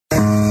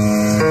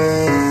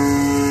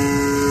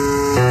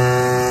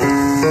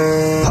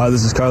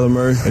this is Kyler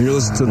Murray, and you're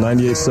listening to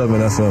 98.7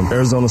 FM,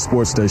 Arizona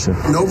Sports Station.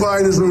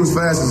 Nobody in this room as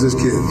fast as this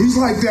kid. He's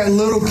like that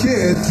little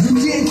kid. You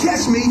can't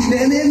catch me.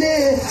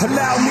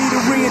 Allow me to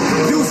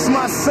reintroduce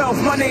myself.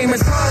 My name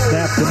is...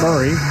 Snap to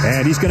Murray,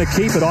 and he's going to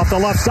keep it off the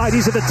left side.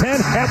 He's at the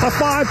 10, at the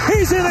 5.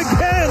 He's in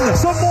again.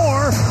 Some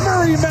more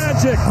Murray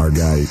magic. Our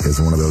guy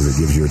is one of those that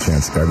gives you a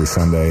chance every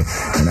Sunday,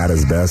 and at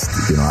his best,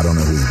 I don't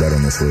know who's better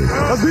in this league.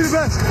 Let's be the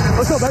best.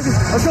 Let's go, baby.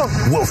 Let's go.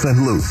 Wolf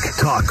and Luke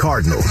talk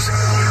Cardinals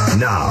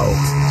now.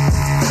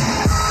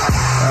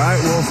 All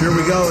right, Wolf, here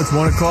we go. It's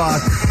 1 o'clock.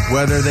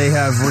 Whether they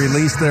have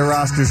released their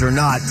rosters or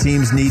not,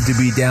 teams need to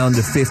be down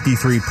to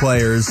 53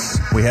 players.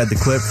 We had the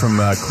clip from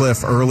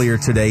Cliff earlier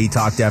today. He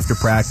talked after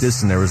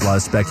practice, and there was a lot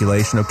of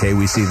speculation. Okay,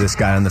 we see this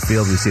guy on the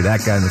field, we see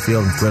that guy on the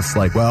field, and Cliff's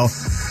like, well,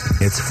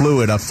 it's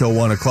fluid up till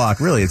 1 o'clock.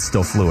 Really, it's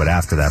still fluid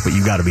after that, but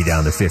you got to be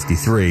down to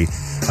 53.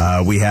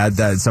 We had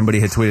that. Somebody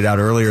had tweeted out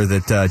earlier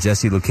that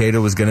Jesse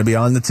Luketa was going to be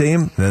on the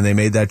team. And then they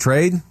made that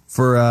trade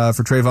for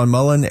Trayvon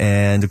Mullen,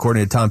 and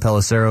according to Tom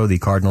Pelissero, the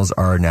Cardinals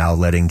are now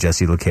letting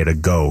Jesse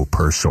Luketa go,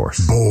 per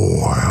source.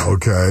 Boy,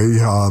 okay,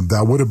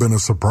 that would have been a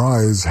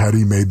surprise had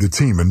he made the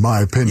team, in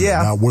my opinion.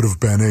 Yeah. That would have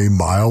been a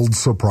mild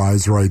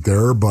surprise right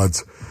there,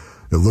 but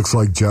it looks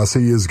like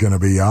Jesse is going to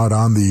be out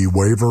on the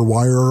waiver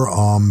wire.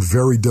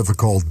 Very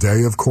difficult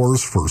day, of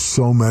course, for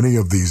so many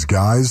of these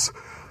guys.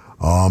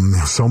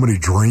 So many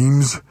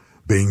dreams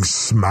being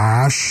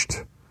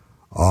smashed.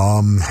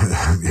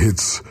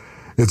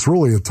 It's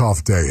really a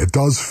tough day. It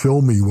does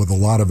fill me with a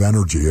lot of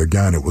energy.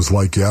 Again, it was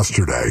like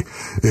yesterday.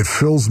 It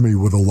fills me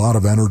with a lot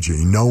of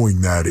energy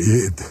knowing that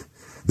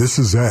this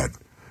is it.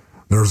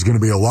 There's going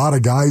to be a lot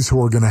of guys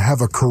who are going to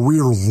have a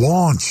career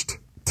launched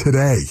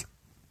today.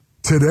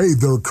 Today,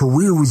 their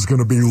career is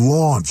going to be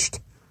launched.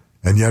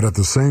 And yet at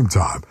the same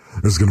time,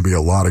 there's going to be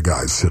a lot of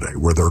guys today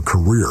where their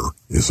career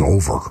is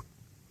over.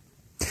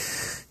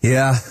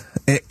 Yeah.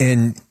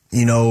 And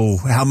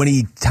how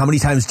many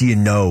times do you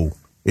know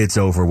it's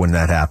over when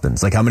that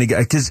happens? Like, how many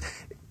guys? Because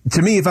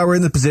to me, if I were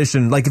in the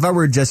position, like if I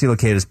were in Jesse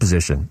Lukeda's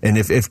position, and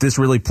if this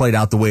really played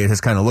out the way it has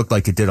kind of looked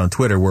like it did on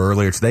Twitter, where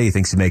earlier today he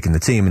thinks he's making the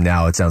team, and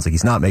now it sounds like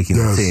he's not making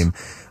the team.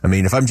 I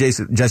mean, if I'm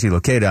Jesse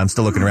Luketa, I'm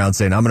still looking around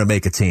saying, I'm going to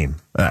make a team,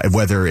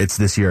 whether it's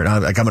this year. And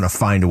I'm going to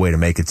find a way to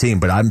make a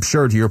team. But I'm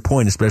sure, to your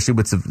point, especially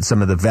with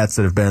some of the vets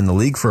that have been in the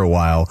league for a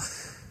while,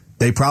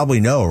 they probably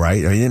know, right?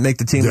 You didn't make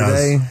the team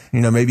today.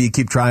 Maybe you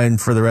keep trying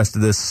for the rest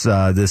of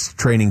this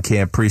training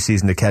camp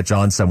preseason to catch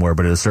on somewhere,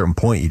 but at a certain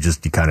point, you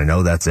kind of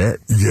know that's it.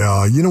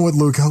 Yeah, you know what,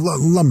 Luke?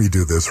 Let me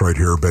do this right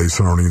here,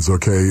 Basinonians,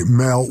 okay?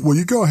 Mel, will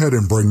you go ahead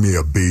and bring me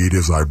a beat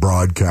as I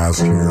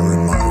broadcast here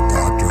in my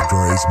Dr.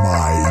 Dre's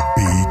My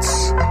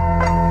Beats?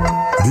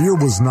 The year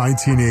was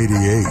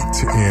 1988,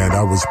 and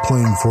I was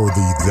playing for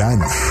the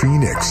then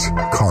Phoenix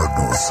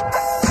Cardinals.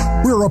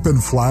 We were up in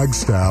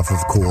Flagstaff,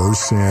 of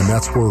course, and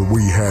that's where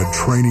we had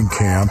training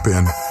camp,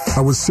 and I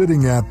was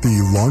sitting at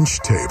the lunch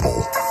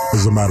table,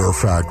 as a matter of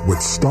fact,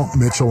 with Stump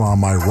Mitchell on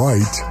my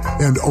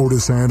right and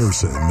Otis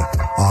Anderson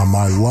on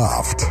my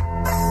left.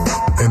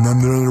 And then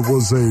there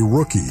was a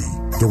rookie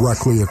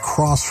directly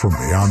across from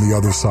me on the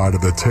other side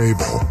of the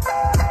table.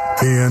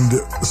 And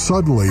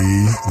suddenly,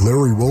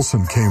 Larry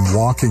Wilson came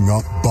walking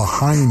up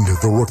behind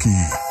the rookie,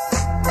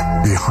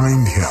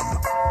 behind him.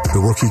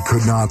 The rookie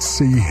could not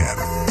see him.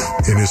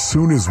 And as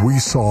soon as we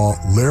saw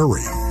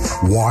Larry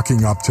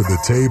walking up to the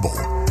table,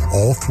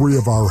 all three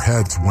of our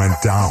heads went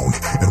down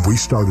and we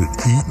started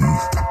eating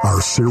our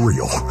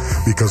cereal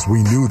because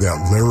we knew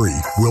that Larry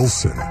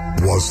Wilson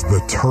was the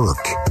Turk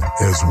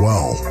as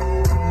well.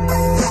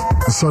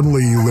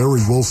 Suddenly, Larry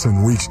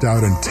Wilson reached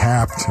out and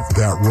tapped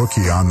that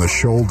rookie on the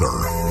shoulder.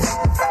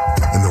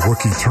 And the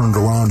rookie turned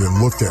around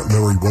and looked at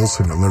Larry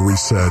Wilson, and Larry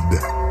said,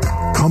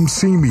 "Come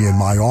see me in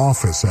my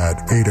office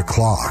at 8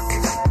 o'clock.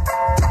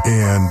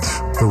 And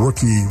the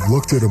rookie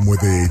looked at him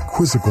with a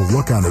quizzical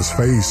look on his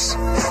face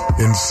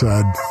and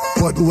said,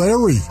 "But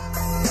Larry,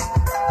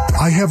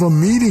 I have a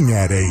meeting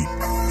at 8.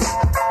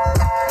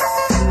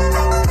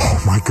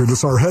 Oh my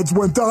goodness, our heads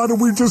went down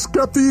and we just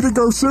kept eating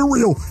our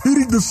cereal.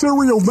 Eating the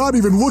cereal, not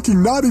even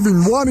looking, not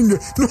even wanting to.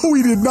 No,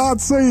 he did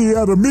not say he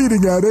had a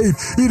meeting at 8.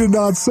 He did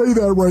not say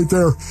that right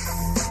there.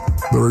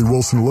 Larry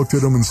Wilson looked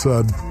at him and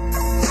said,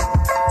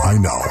 "I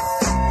know.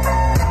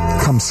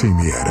 Come see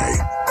me at 8.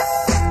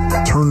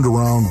 Turned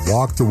around,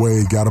 walked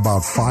away, got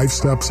about 5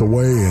 steps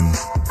away, and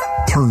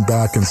turned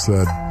back and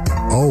said,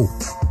 "Oh,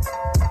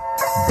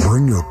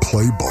 bring your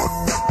playbook."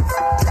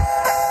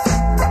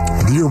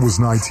 The year was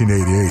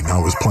 1988, and I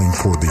was playing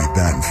for the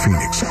then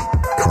Phoenix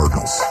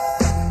Cardinals.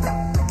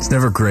 It's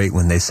never great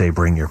when they say,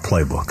 "Bring your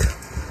playbook."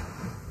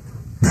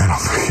 Man,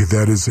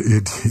 that is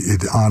it.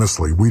 It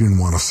honestly, we didn't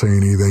want to say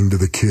anything to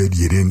the kid.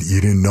 You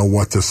didn't know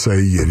what to say.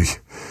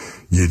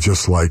 You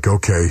just like,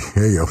 okay,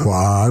 hey, well,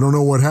 I don't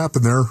know what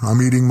happened there. I'm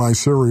eating my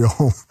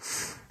cereal.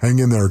 Hang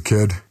in there,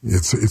 kid.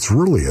 It's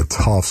really a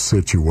tough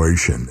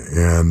situation.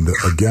 And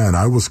again,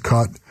 I was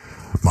cut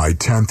my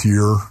 10th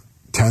year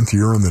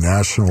in the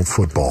National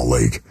Football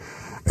League.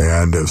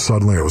 And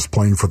suddenly I was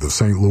playing for the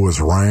St. Louis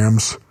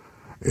Rams.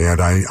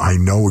 And I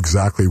know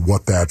exactly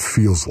what that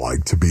feels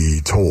like to be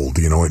told,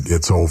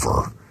 it's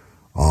over.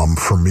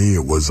 For me,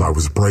 I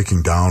was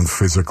breaking down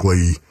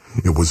physically.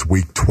 It was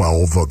week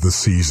 12 of the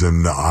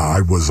season.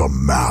 I was a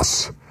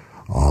mess.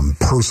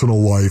 Personal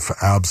life,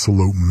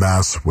 absolute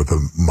mess with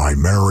my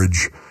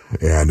marriage,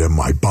 and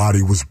my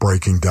body was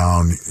breaking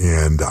down.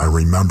 And I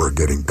remember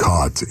getting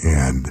cut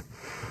and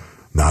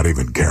not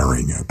even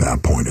caring at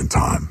that point in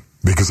time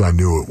because I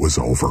knew it was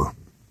over.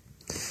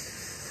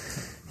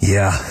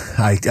 Yeah,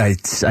 I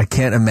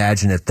can't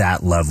imagine at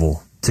that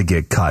level to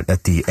get cut,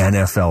 at the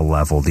NFL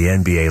level, the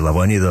NBA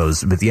level, any of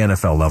those, but the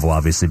NFL level,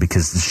 obviously,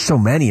 because there's so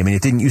many. I mean,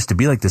 it didn't used to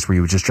be like this where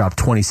you would just drop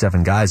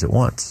 27 guys at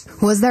once.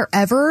 Was there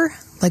ever,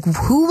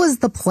 who was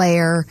the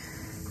player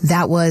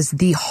that was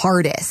the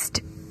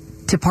hardest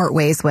to part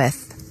ways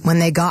with when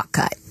they got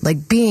cut?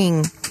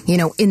 Being,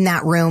 in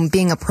that room,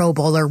 being a Pro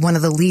Bowler, one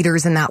of the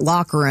leaders in that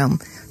locker room,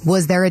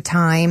 was there a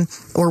time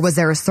or was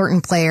there a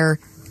certain player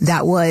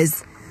that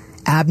was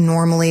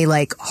abnormally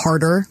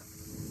harder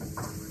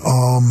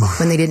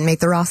when they didn't make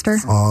the roster?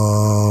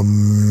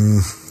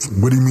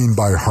 What do you mean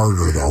by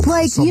harder though?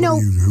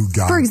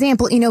 For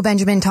example,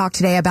 Benjamin talked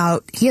today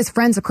about he has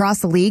friends across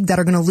the league that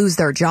are going to lose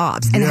their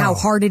jobs and how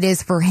hard it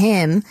is for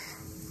him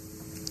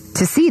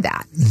to see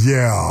that.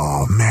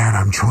 Yeah, man,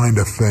 I'm trying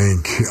to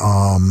think.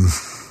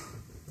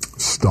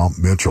 Stump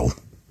Mitchell.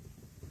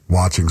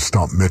 Watching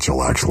Stump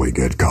Mitchell actually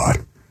get cut.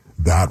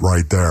 That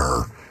right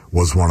there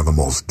was one of the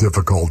most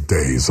difficult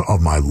days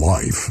of my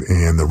life.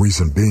 And the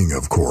reason being,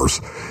 of course,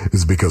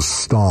 is because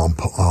Stump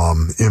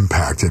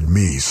impacted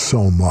me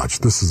so much.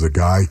 This is a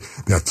guy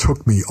that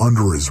took me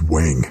under his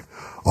wing.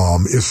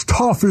 As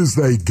tough as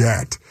they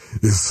get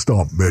is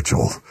Stump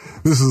Mitchell.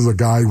 This is a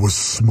guy who was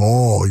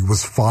small. He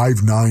was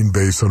 5'9"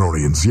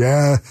 Basinonians.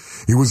 Yeah,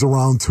 he was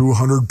around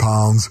 200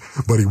 pounds,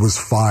 but he was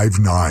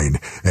 5'9",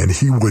 and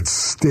he would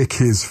stick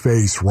his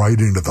face right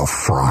into the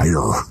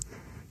fryer.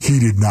 He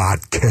did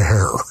not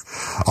care.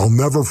 I'll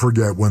never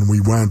forget when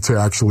we went to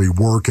actually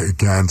work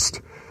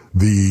against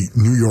the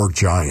New York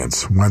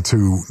Giants. It was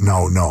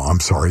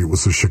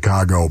the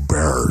Chicago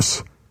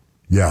Bears.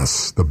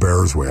 Yes, the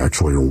Bears we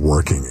actually were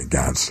working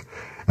against.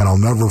 And I'll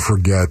never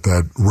forget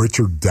that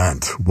Richard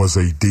Dent was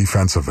a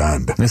defensive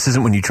end. This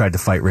isn't when you tried to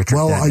fight Richard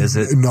Dent, is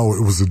it? No,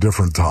 it was a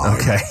different time.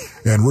 Okay.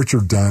 And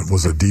Richard Dent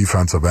was a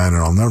defensive end,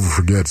 and I'll never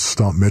forget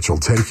Stump Mitchell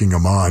taking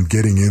him on,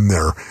 getting in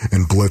there,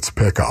 and blitz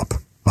pickup.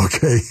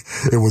 Okay,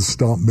 it was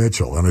Stump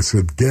Mitchell, and I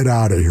said, get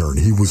out of here, and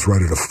he was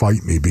ready to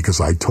fight me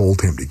because I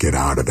told him to get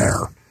out of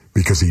there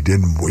because he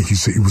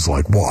was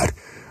like, what?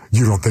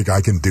 You don't think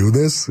I can do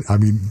this? I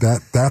mean,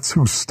 that's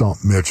who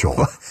Stump Mitchell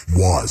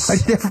was. Why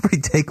did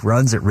everybody take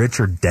runs at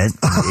Richard Dent?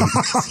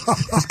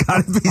 There's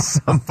got to be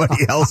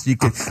somebody else you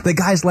could. The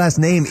guy's last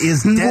name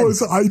is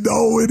Dent. I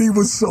know, and he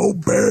was so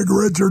big,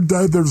 Richard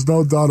Dent. There's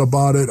no doubt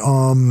about it.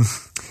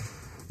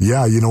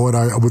 Yeah, you know what?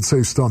 I would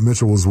say Stump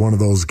Mitchell was one of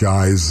those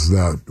guys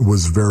that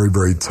was very,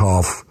 very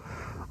tough.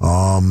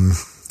 I'm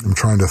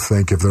trying to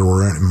think if there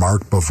were any.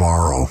 Mark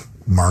Bavaro,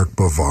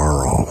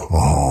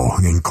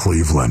 in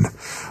Cleveland.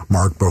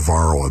 Mark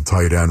Bavaro, a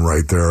tight end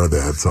right there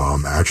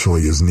that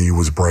actually his knee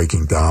was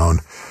breaking down.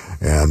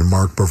 And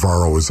Mark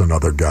Bavaro is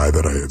another guy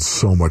that I had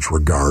so much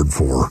regard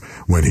for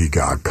when he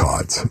got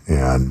cut.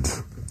 And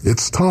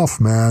it's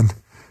tough, man.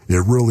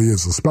 It really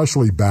is,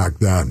 especially back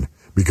then,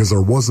 because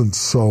there wasn't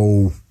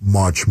so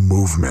much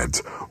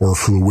movement or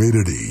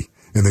fluidity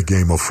in the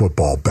game of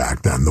football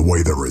back then the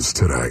way there is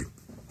today.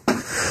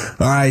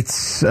 All right,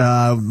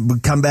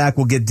 we'll come back.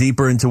 We'll get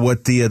deeper into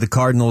what the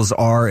Cardinals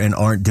are and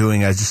aren't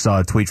doing. I just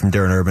saw a tweet from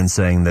Darren Urban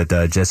saying that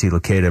Jesse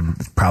Luketa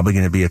is probably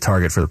going to be a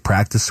target for the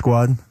practice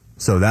squad.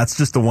 So that's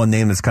just the one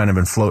name that's kind of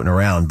been floating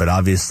around. But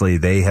obviously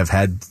they've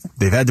had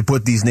to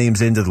put these names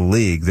into the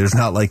league. There's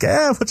not like,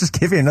 we'll just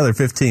give you another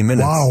 15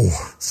 minutes. Wow.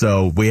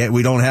 So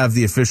we don't have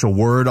the official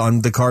word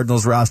on the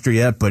Cardinals roster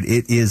yet, but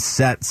it is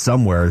set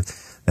somewhere.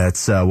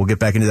 We'll get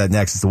back into that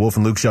next. It's the Wolf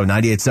and Luke Show,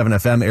 98.7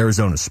 FM,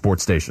 Arizona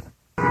Sports Station.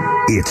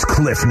 It's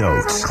Cliff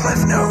Notes.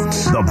 Cliff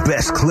Notes. The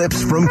best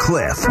clips from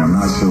Cliff. I'm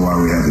not sure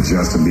why we had the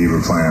Justin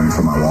Bieber playing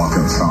for my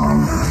walk-up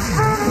song.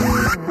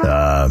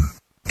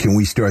 Can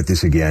we start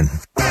this again?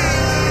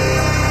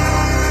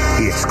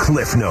 It's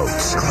Cliff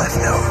Notes. Cliff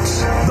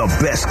Notes. The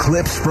best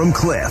clips from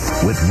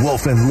Cliff with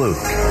Wolf and Luke.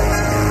 All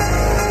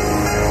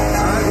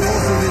right,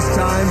 Wolf, it is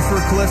time for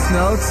Cliff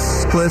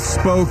Notes. Cliff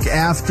spoke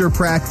after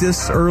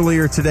practice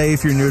earlier today.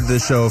 If you're new to the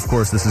show, of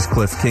course, this is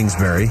Cliff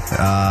Kingsbury.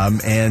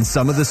 And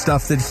some of the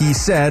stuff that he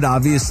said,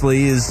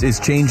 obviously, is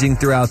changing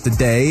throughout the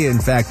day. In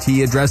fact,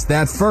 he addressed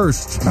that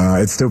first.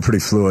 It's still pretty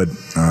fluid.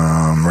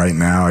 Right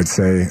now, I'd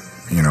say,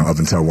 up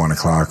until 1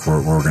 o'clock,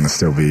 we're going to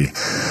still be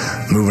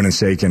moving and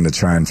shaking to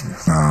try and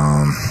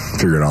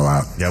figure it all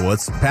out. Yeah, well,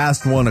 it's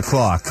past 1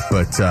 o'clock,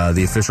 but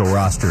the official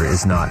roster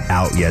is not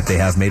out yet. They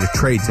have made a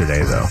trade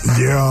today, though.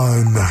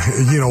 Yeah, and,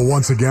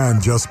 once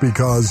again, just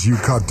because you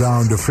cut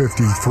down to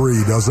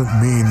 53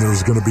 doesn't mean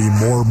there's going to be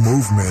more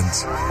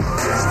movement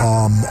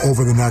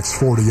over the next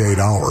 48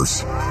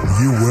 hours.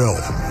 You will.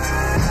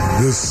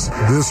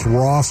 this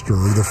roster,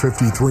 the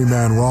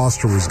 53-man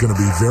roster, is going to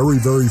be very,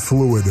 very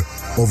fluid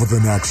over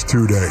the next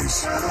 2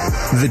 days.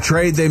 The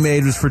trade they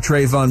made was for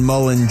Trayvon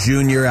Mullen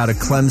Jr. out of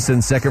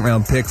Clemson,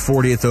 second-round pick,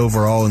 40th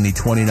overall in the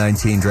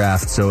 2019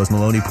 draft. So as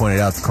Maloney pointed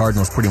out, the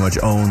Cardinals pretty much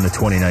own the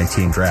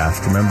 2019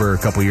 draft. Remember a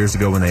couple years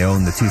ago when they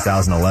owned the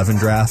 2011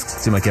 draft? It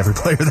seemed like every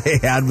player they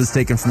had was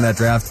taken from that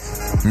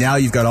draft. Now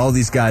you've got all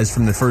these guys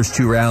from the first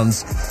 2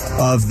 rounds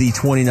of the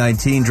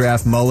 2019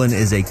 draft. Mullen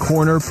is a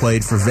corner,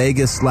 played for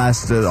Vegas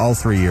all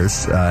 3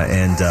 years,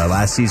 and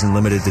last season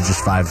limited to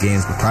just 5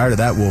 games. But prior to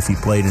that, Wolf, he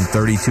played in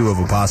 32 of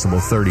a possible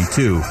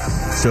 32.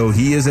 So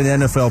he is an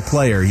NFL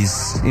player.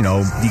 He's,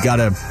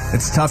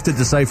 it's tough to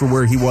decipher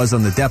where he was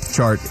on the depth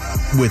chart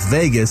with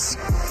Vegas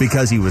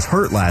because he was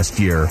hurt last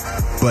year.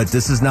 But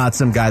this is not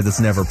some guy that's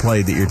never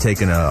played that you're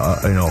taking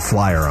a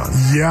flyer on.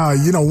 Yeah,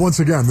 once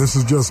again, this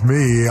is just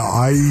me.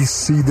 I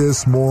see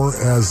this more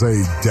as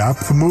a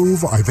depth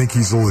move. I think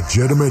he's a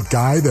legitimate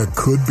guy that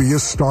could be a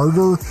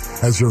starter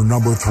as your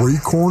number 3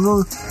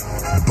 corner.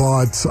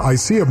 But I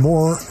see it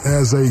more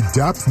as a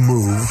depth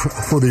move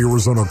for the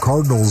Arizona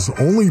Cardinals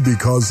only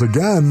because,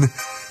 again,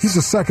 he's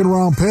a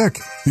second-round pick.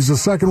 He's a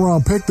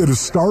second-round pick that has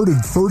started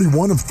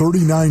 31 of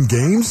 39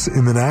 games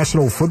in the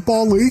National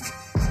Football League.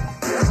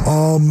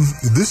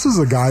 This is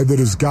a guy that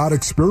has got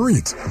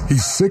experience.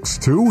 He's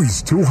 6'2",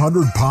 he's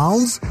 200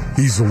 pounds,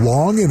 he's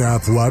long and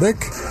athletic,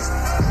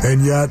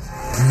 and yet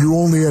you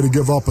only had to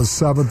give up a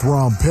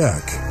 7th-round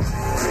pick.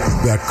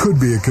 That could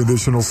be a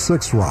conditional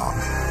 6th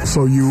round.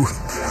 So you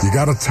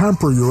got to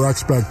temper your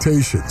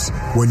expectations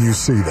when you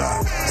see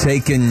that.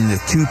 Taken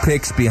 2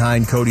 picks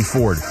behind Cody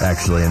Ford,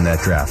 actually, in that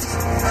draft.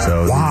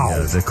 So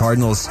wow. The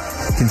Cardinals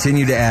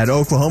continue to add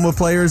Oklahoma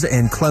players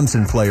and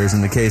Clemson players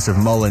in the case of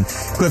Mullen.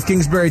 Cliff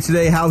Kingsbury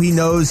today, how he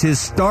knows his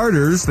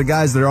starters, the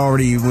guys that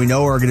we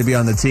know are going to be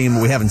on the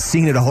team. We haven't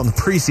seen it all in the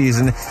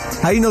preseason.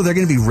 How do you know they're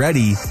going to be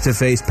ready to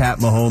face Pat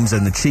Mahomes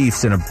and the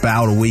Chiefs in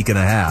about a week and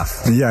a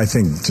half? Yeah, I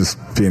think just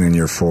being in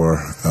year 4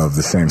 of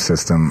the same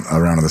system,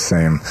 around the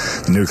same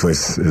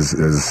nucleus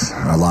is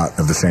a lot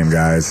of the same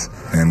guys,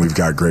 and we've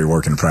got great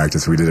work in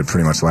practice. We did it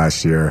pretty much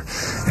last year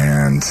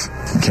and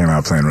came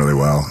out playing really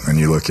well. And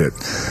you look at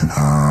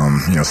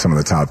some of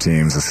the top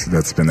teams,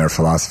 that's been their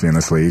philosophy in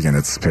this league, and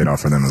it's paid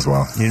off for them as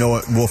well. You know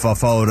what, Wolf, I'll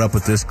follow it up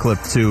with this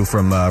clip too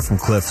from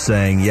Cliff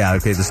saying,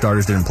 the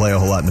starters didn't play a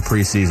whole lot in the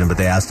preseason, but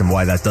they asked him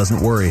why that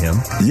doesn't worry him.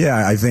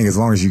 Yeah, I think as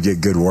long as you get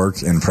good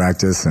work in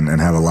practice and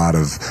have a lot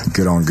of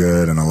good on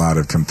good and a lot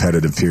of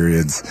competitive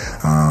periods,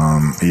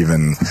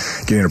 even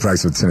getting to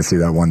practice with Tennessee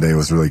that one day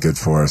was really good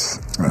for us.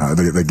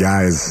 The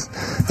guys,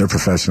 they're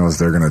professionals.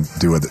 They're going to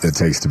do what it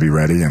takes to be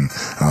ready. And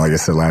like I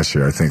said last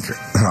year, I think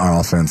our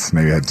offense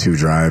maybe had 2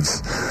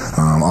 drives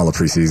all the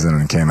preseason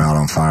and came out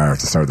on fire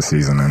to start the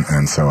season.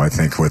 And so I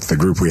think with the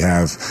group we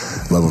have,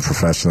 level of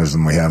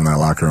professionalism we have in that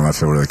locker room, I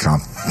feel really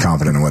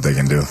confident in what they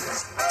can do.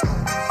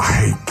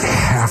 I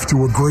have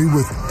to agree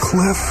with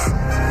Cliff.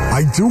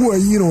 I do,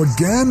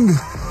 again...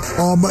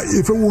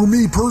 if it were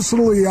me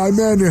personally,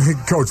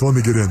 Coach, let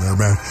me get in there,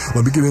 man.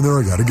 Let me get in there.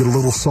 I got to get a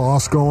little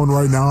sauce going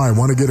right now. I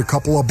want to get a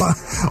couple of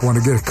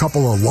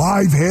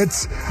live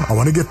hits. I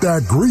want to get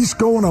that grease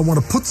going. I want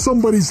to put I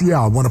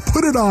want to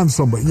put it on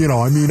somebody.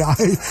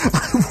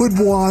 I would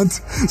want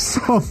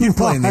some. You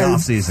play in the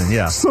off season,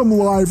 yeah. Some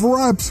live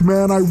reps,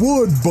 man. I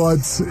would,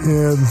 but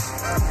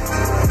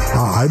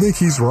I think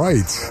he's right.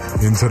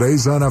 In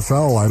today's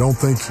NFL, I don't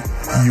think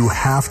you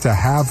have to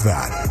have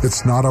that.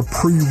 It's not a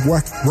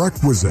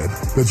prerequisite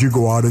that you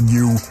go out and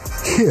you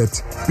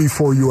hit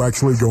before you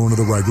actually go into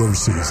the regular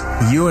season.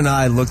 You and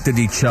I looked at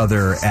each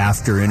other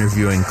after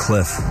interviewing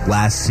Cliff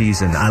last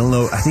season. I don't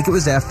know, I think it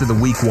was after the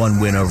week 1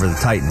 win over the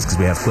Titans, because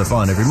we have Cliff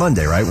on every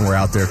Monday, right, when we're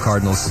out there at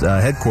Cardinals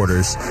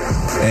headquarters.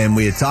 And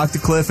we had talked to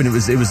Cliff, and it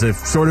was a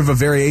sort of a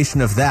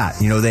variation of that.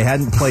 They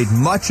hadn't played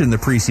much in the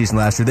preseason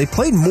last year. They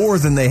played more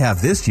than they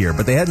have this year,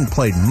 but they hadn't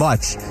played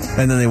much.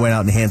 And then they went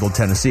out and handled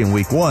Tennessee in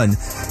week 1.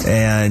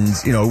 And,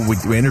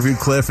 we interviewed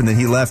Cliff, and then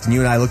he left, and you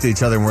and I looked at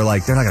each other and we're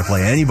like, they're not going to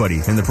play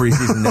anybody in the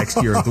preseason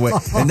next year.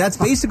 And that's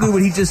basically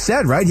what he just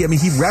said, right?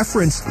 He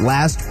referenced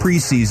last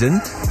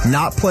preseason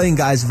not playing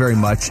guys very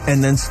much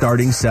and then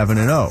starting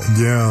 7-0.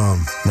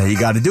 Yeah. Now you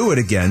got to do it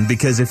again,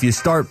 because if you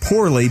start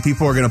poorly,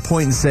 people are going to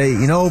point and say,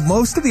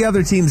 most of the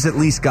other teams at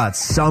least got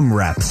some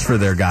reps for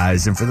their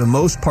guys, and for the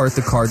most part,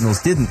 the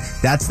Cardinals didn't.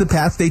 That's the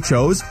path they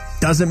chose.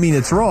 Doesn't mean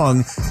it's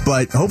wrong,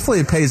 but hopefully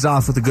it pays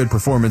off with a good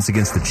performance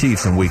against the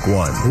Chiefs in week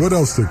 1. What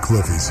else did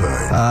Cliffy say?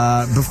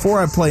 Before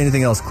I play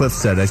anything else Cliff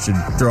said, I should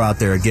throw out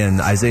there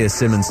again, Isaiah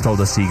Simmons told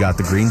us he got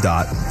the green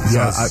dot.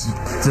 Yes.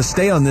 So to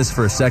stay on this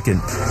for a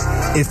second,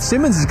 if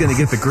Simmons is going to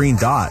get the green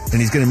dot and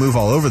he's going to move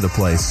all over the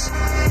place,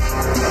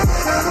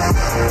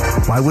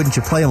 why wouldn't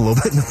you play him a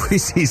little bit in the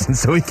preseason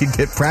so he could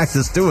get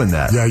practice doing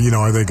that? Yeah,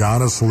 I think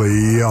honestly,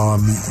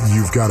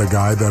 you've got a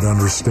guy that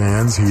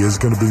understands he is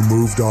going to be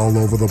moved all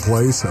over the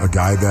place, a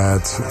guy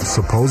that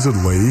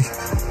supposedly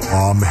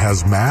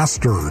has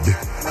mastered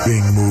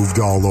being moved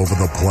all over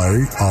the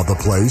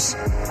place.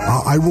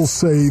 I will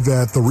say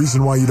that the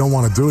reason why you don't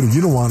want to do it is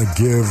you don't want to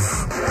give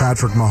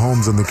Patrick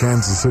Mahomes and the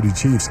Kansas City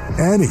Chiefs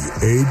any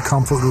aid,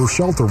 comfort, or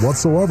shelter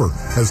whatsoever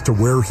as to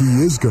where he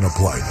is going to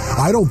play.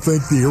 I don't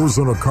think the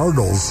Arizona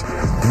Cardinals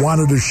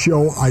wanted to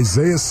show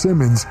Isaiah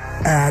Simmons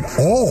at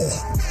all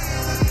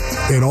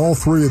in all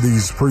three of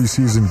these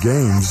preseason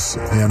games,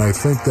 and I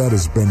think that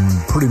has been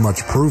pretty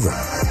much proven.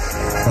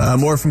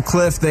 More from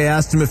Cliff. They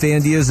asked him if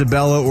Andy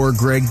Isabella or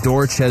Greg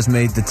Dortch has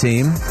made the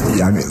team.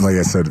 Yeah, I mean, like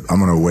I said, I'm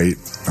going to wait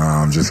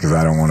just because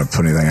I don't want to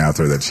put anything out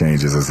there that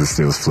changes as this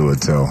deal's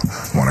fluid till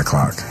 1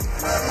 o'clock.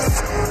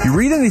 You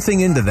read anything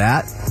into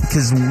that?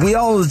 Because we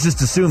all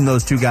just assume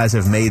those two guys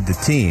have made the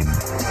team.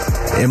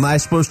 Am I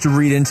supposed to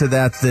read into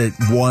that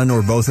one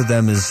or both of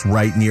them is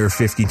right near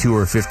 52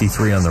 or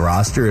 53 on the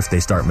roster if they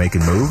start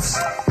making moves?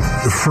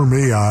 For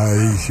me,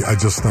 I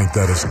just think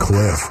that is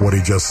Cliff, what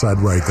he just said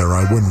right there.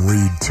 I wouldn't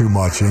read too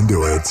much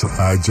into it.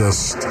 I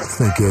just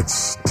think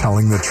it's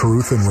telling the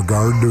truth in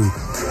regard to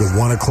the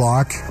 1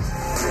 o'clock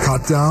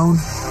cut down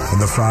and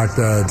the fact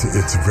that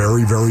it's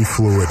very, very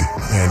fluid,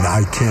 and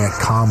I can't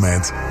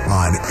comment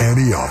on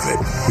any of it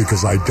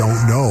because I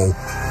don't know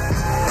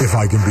if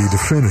I can be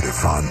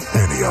definitive on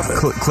any of it.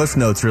 Cliff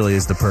Notes really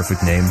is the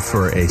perfect name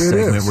for a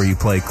segment where you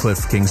play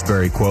Cliff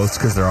Kingsbury quotes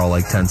because they're all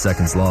like 10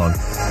 seconds long.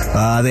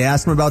 They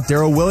asked him about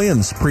Darrell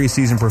Williams'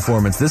 preseason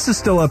performance. This is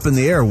still up in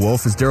the air,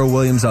 Wolf. Is Darrell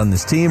Williams on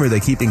this team? Are they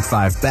keeping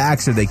 5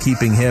 backs? Are they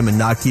keeping him and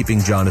not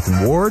keeping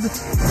Jonathan Ward?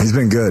 He's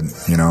been good.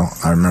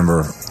 I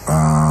remember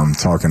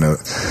talking to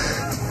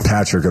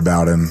Patrick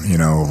about him,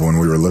 when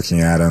we were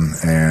looking at him,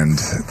 and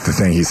the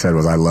thing he said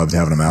was, I loved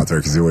having him out there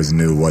because he always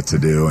knew what to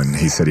do, and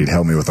he said he'd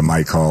help me with the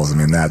mic calls. I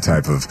mean, that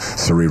type of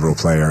cerebral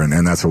player,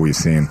 and that's what we've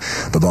seen.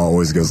 The ball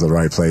always goes to the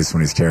right place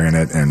when he's carrying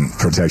it, and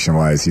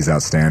protection-wise, he's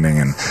outstanding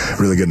and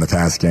really good in the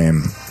pass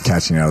game,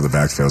 catching out of the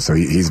backfield. So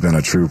he's been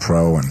a true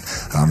pro, and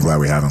I'm glad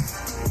we have him.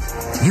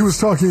 He was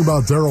talking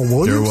about Darrell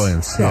Williams? Darrell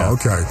Williams, yeah. Oh,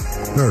 okay.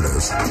 There it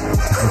is.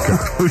 Okay.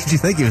 Who did you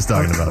think he was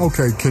talking about?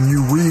 Okay, can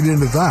you read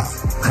into that?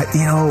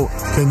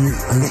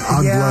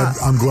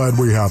 I'm glad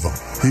we have him.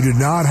 He did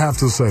not have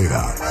to say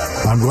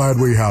that. I'm glad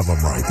we have him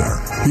right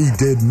there. He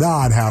did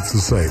not have to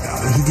say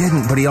that. He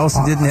didn't, but he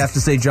also didn't have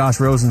to say Josh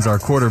Rosen's our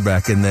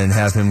quarterback and then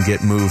have him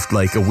get moved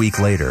like a week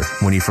later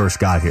when he first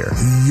got here.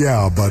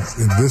 Yeah, but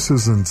this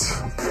isn't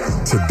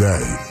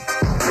today.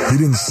 He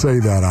didn't say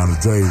that on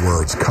a day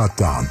where it's cut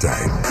down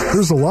day.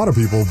 There's a lot of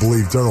people who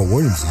believe Darrell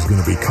Williams is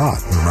going to be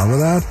cut. Remember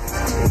that?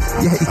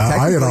 Yeah,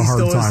 I had a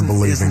hard time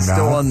believing that.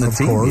 Still on the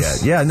team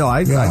yet? Yeah, no,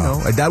 I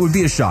know that would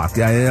be a shock.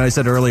 I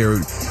said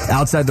earlier,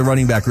 outside the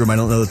running back room, I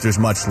don't know that there's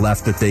much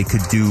left that they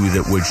could do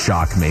that would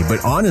shock me.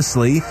 But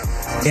honestly,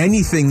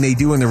 anything they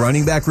do in the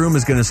running back room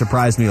is going to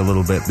surprise me a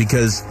little bit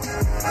because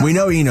we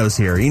know Eno's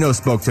here. Eno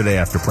spoke today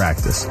after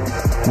practice.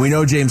 We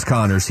know James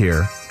Conner's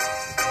here.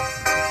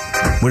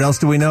 What else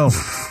do we know?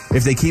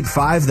 If they keep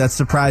 5, that's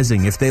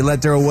surprising. If they let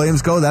Darrell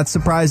Williams go, that's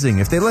surprising.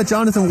 If they let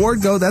Jonathan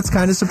Ward go, that's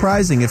kind of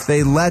surprising. If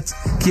they let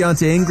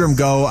Keontae Ingram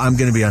go, I'm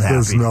going to be unhappy.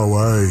 There's no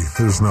way.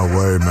 There's no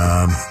way,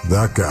 man.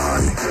 That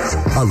guy,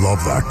 I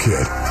love that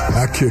kid.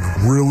 That kid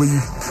really,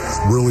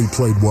 really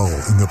played well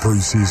in the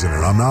preseason.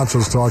 And I'm not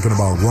just talking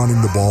about running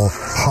the ball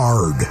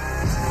hard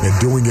and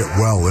doing it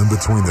well in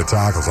between the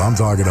tackles. I'm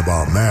talking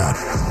about, man,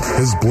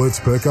 his blitz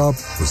pickup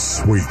was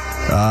sweet.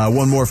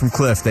 One more from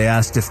Cliff. They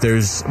asked if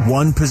there's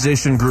one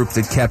position group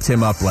that kept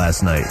him up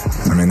last night.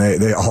 I mean,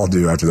 they all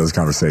do after those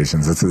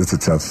conversations. It's a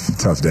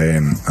tough day,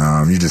 and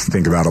you just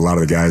think about a lot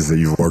of the guys that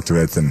you've worked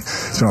with and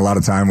spent a lot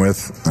of time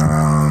with,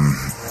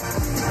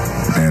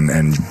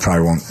 and you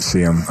probably won't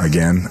see them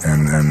again,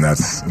 and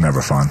that's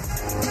never fun.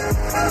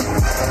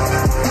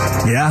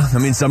 Yeah, I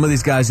mean, some of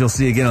these guys you'll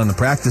see again on the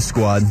practice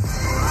squad,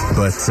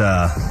 but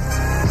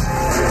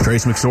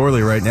Trace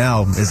McSorley right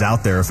now is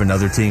out there if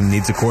another team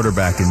needs a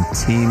quarterback, and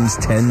teams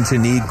tend to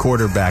need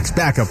quarterbacks,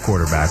 backup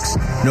quarterbacks.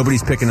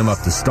 Nobody's picking him up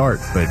to start,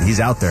 but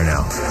he's out there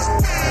now.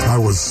 I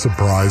was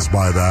surprised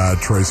by that.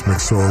 Trace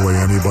McSorley,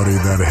 anybody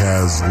that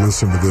has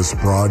listened to this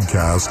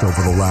broadcast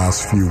over the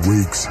last few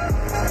weeks,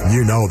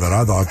 you know that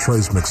I thought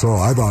Trace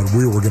McSorley, I thought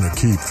we were going to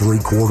keep 3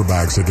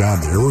 quarterbacks again.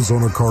 The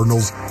Arizona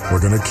Cardinals were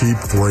going to keep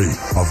 3.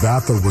 Of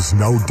that, there was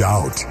no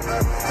doubt,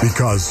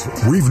 because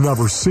we've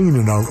never seen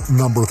a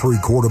number 3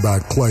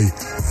 quarterback play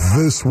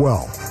this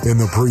well in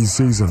the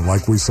preseason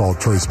like we saw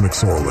Trace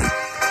McSorley.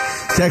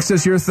 Text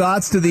us your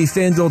thoughts to the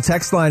FanDuel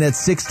text line at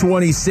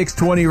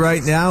 620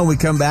 right now. When we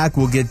come back,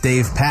 we'll get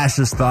Dave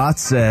Pasch's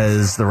thoughts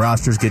as the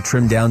rosters get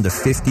trimmed down to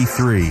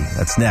 53.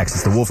 That's next.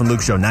 It's the Wolf and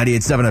Luke Show,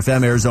 98.7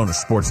 FM, Arizona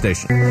Sports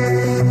Station.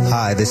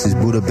 Hi, this is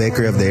Buda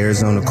Baker of the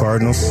Arizona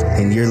Cardinals,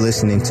 and you're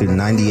listening to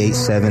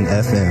 98.7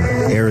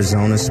 FM,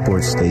 Arizona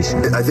Sports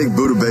Station. I think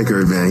Buda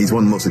Baker, man, he's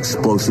one of the most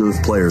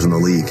explosive players in the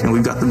league. And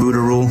we've got the Buda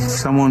rule.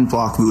 Someone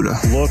block Buda.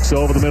 Looks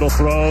over the middle,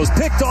 throws,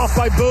 picked off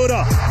by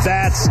Buda.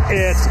 That's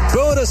it.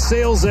 Buda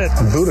seals it.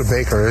 Buda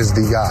Baker is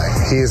the guy.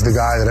 He is the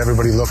guy that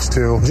everybody looks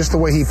to. Just the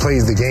way he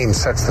plays the game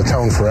sets the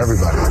tone for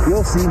everybody.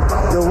 You'll see.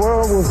 The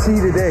world will see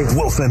today.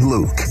 Wolf and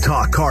Luke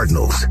talk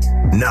Cardinals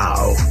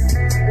now.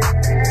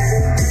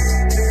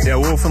 Yeah,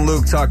 Wolf and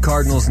Luke talk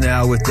Cardinals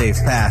now with Dave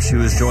Pasch,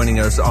 who is joining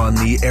us on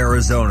the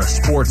Arizona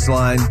Sports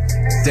Line.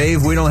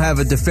 Dave, we don't have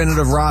a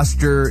definitive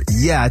roster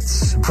yet,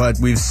 but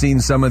we've seen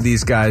some of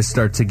these guys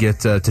start to get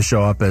to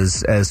show up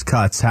as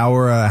cuts. How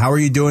are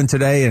you doing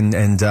today?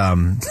 And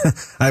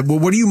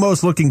what are you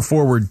most looking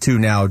forward to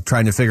now,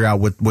 trying to figure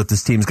out what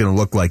this team's going to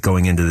look like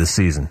going into this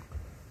season?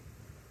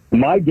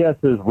 My guess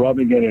is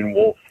rubbing it in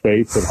Wolf's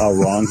face of how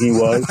wrong he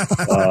was.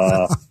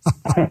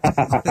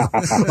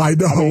 I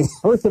know. I mean,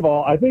 first of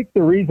all, I think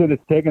the reason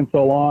it's taken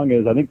so long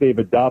is I think they've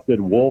adopted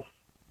Wolf's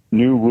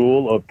new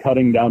rule of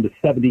cutting down to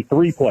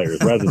 73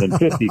 players rather than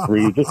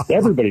 53. Just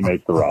everybody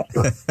makes the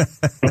roster.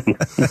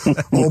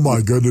 Oh,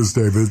 my goodness,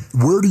 David.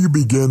 Where do you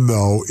begin,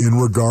 though, in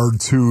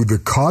regard to the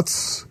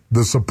cuts,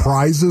 the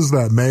surprises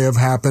that may have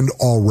happened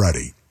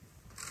already?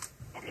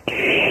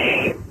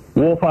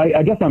 Wolf,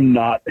 I guess I'm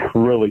not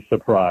really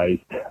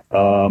surprised.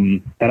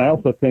 And I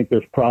also think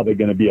there's probably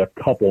going to be a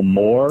couple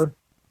more.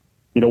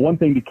 You know, one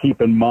thing to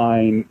keep in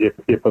mind,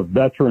 if a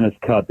veteran is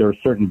cut, there are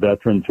certain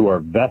veterans who are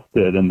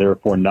vested and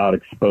therefore not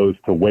exposed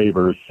to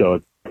waivers. So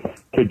it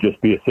could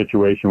just be a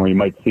situation where you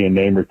might see a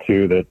name or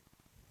two that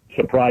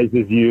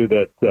surprises you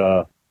that,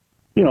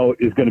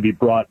 is going to be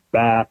brought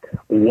back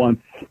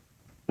once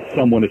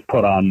someone is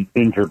put on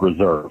injured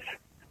reserve.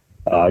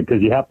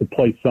 Because you have to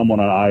place someone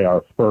on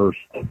IR first.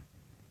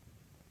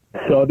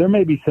 So there's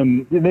going to be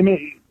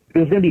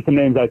some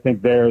names I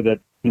think there that,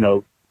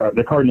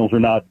 the Cardinals are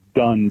not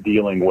done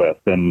dealing with.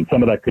 And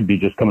some of that could be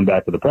just coming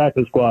back to the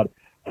practice squad.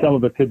 Some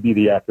of it could be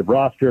the active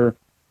roster.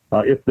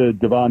 If the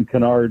Devon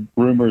Kennard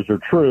rumors are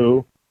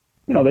true,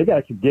 they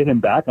got to get him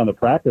back on the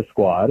practice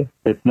squad.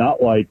 It's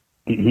not like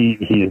he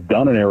is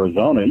done in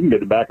Arizona. You can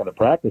get him back on the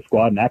practice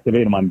squad and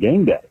activate him on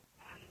game day.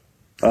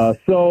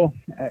 So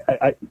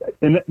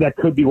that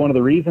could be one of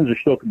the reasons. There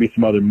still could be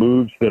some other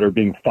moves that are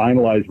being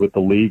finalized with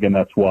the league, and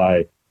that's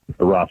why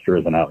the roster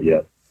isn't out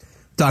yet.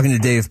 Talking to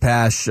Dave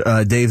Pasch.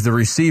 Dave, the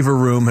receiver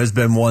room has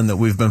been one that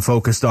we've been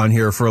focused on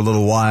here for a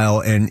little while,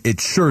 and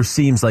it sure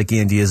seems like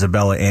Andy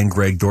Isabella and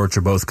Greg Dortch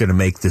are both going to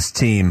make this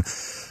team.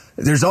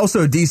 There's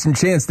also a decent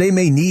chance they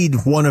may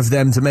need one of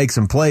them to make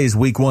some plays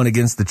week one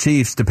against the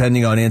Chiefs,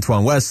 depending on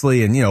Antoine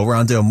Wesley. And,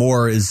 Rondale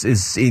Moore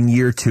is in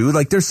year two.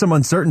 Like, there's some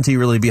uncertainty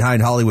really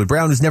behind Hollywood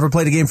Brown, who's never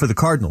played a game for the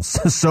Cardinals.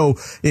 So,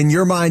 in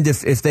your mind,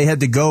 if they had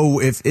to go,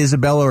 if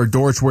Isabella or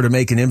Dortch were to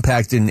make an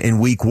impact in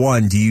week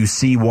one, do you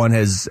see one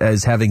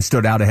as having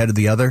stood out ahead of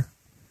the other?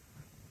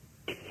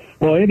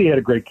 Well, Andy had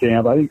a great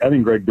camp. I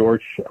think Greg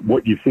Dortch,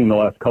 what you've seen the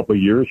last couple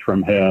of years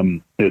from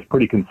him is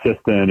pretty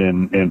consistent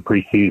in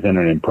preseason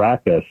and in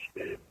practice.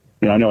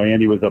 I know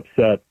Andy was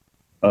upset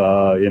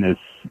in his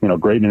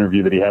great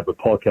interview that he had with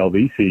Paul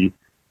Calvisi.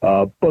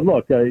 But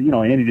look,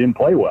 Andy didn't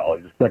play well.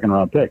 He's a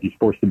second-round pick. He's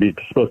supposed to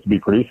be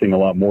producing a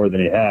lot more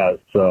than he has.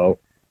 So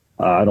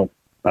I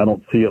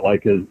don't see it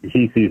like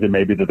he sees it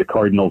maybe that the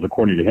Cardinals,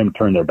 according to him,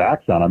 turned their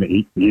backs on him.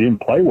 He didn't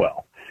play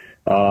well.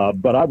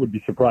 But I would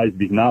be surprised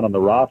if he's not on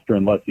the roster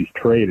unless he's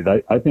traded.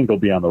 I think he'll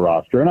be on the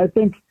roster. And I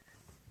think,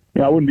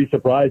 I wouldn't be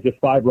surprised if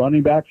 5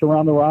 running backs are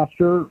on the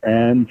roster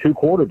and 2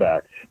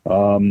 quarterbacks.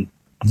 You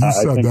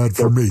said that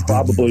for me,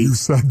 probably. You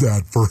said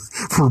that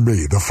for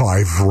me, the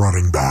 5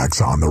 running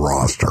backs on the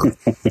roster.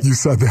 You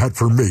said that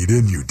for me,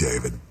 didn't you,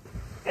 David?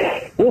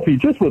 Well, if you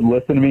just would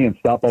listen to me and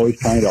stop always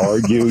trying to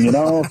argue,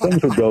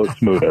 things would go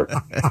smoother.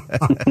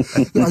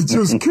 I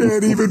just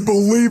can't even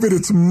believe it.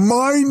 It's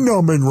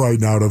mind-numbing right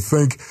now to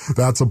think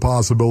that's a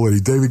possibility.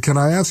 David, can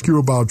I ask you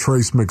about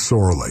Trace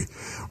McSorley?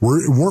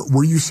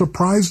 Were you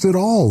surprised at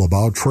all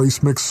about Trace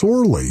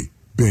McSorley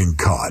being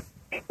cut?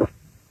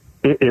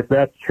 If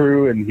that's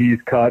true and he's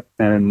cut,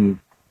 and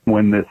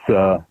when this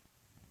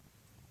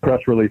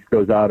press release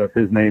goes out, if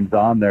his name's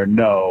on there,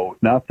 no,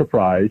 not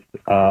surprised.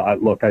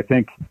 Look, I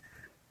think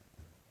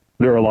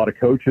there are a lot of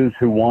coaches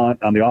who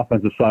on the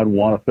offensive side,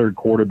 want a third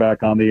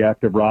quarterback on the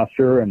active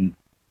roster. And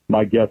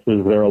my guess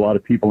is there are a lot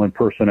of people in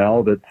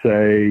personnel that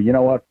say, you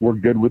know what, we're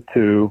good with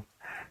 2,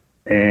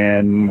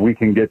 and we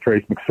can get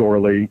Trace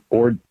McSorley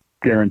or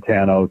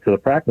Garantano to the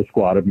practice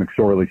squad if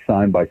McSorley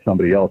signed by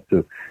somebody else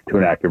to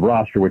an active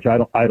roster, which I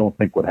don't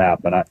think would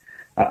happen.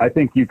 I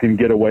think you can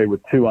get away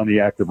with 2 on the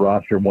active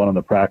roster and 1 on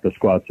the practice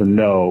squad. So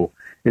no,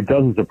 it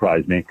doesn't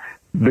surprise me.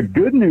 The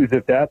good news,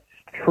 if that's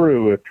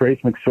true, if Trace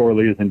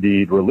McSorley is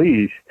indeed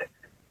released,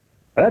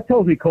 that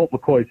tells me Colt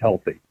McCoy's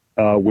healthy,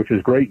 which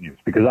is great news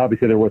because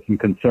obviously there was some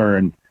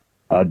concern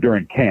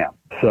during camp.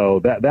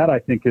 So that I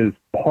think is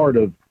part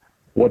of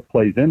what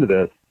plays into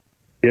this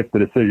if the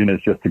decision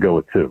is just to go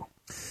with 2.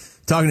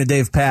 Talking to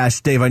Dave Pasch.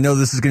 Dave, I know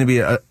this is going to be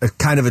a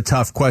kind of a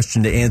tough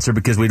question to answer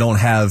because we don't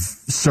have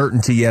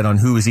certainty yet on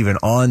who is even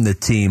on the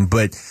team,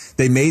 but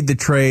they made the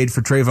trade for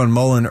Trayvon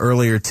Mullen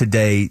earlier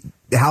today.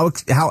 How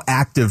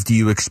active do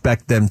you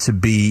expect them to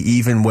be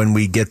even when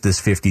we get this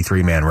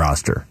 53-man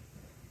roster?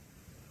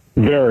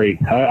 Very.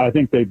 I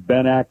think they've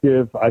been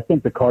active. I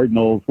think the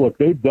Cardinals, look,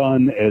 they've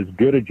done as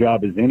good a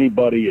job as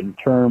anybody in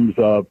terms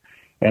of,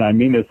 and I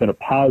mean this in a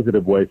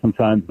positive way,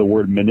 sometimes the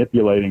word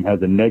manipulating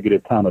has a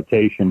negative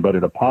connotation, but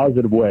in a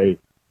positive way,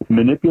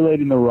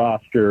 manipulating the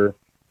roster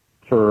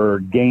for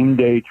game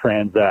day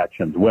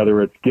transactions,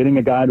 whether it's getting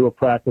a guy to a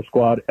practice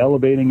squad,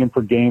 elevating him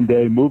for game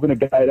day, moving a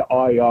guy to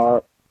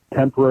IR,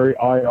 temporary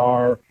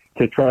IR,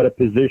 to try to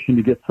position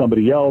to get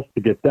somebody else,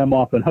 to get them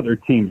off another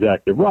team's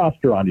active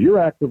roster onto your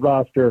active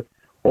roster,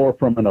 or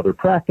from another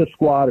practice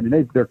squad. I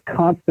mean, they're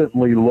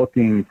constantly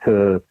looking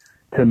to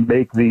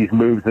make these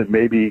moves that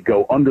maybe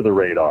go under the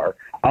radar.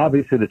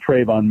 Obviously, the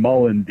Trayvon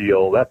Mullen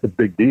deal, that's a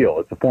big deal.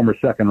 It's a former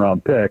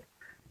second-round pick.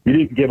 You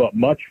didn't give up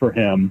much for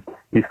him.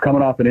 He's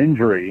coming off an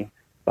injury,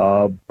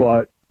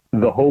 but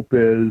the hope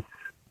is,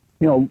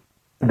 that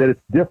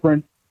it's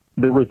different.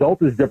 The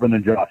result is different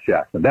than Josh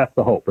Jackson. That's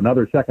the hope.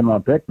 Another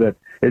second-round pick that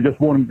it just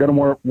wasn't going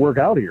to work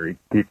out here.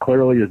 He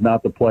clearly is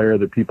not the player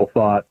that people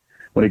thought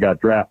when he got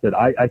drafted.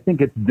 I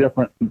think it's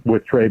different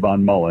with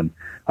Trayvon Mullen.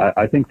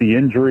 I think the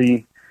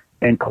injury,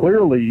 and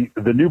clearly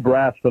the new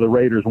brass for the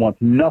Raiders wants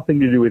nothing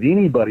to do with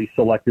anybody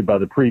selected by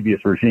the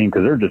previous regime,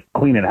 because they're just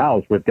cleaning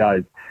house with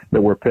guys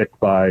that were picked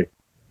by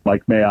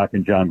Mike Mayock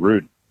and John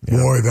Gruden.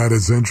 Boy, that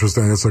is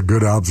interesting. That's a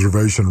good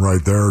observation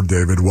right there,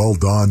 David. Well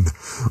done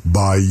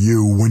by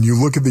you. When you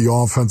look at the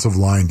offensive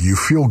line, do you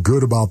feel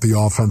good about the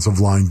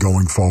offensive line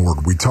going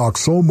forward? We talk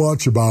so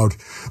much about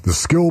the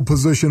skill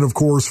position, of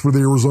course, for the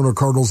Arizona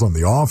Cardinals on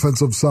the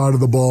offensive side of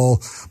the ball.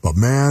 But,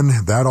 man,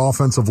 that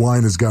offensive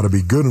line has got to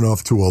be good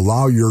enough to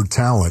allow your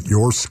talent,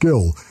 your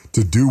skill,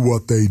 to do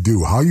what they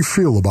do. How you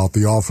feel about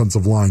the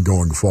offensive line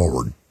going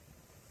forward?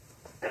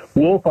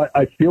 Wolf,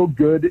 I feel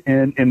good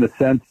in the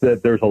sense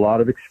that there's a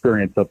lot of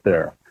experience up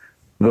there.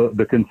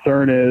 The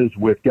concern is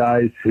with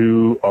guys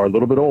who are a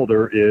little bit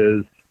older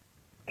is,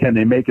 can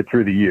they make it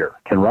through the year?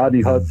 Can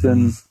Rodney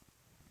Hudson,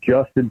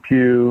 Justin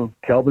Pugh,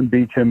 Kelvin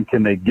Beachum,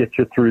 can they get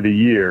you through the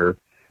year?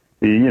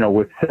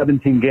 With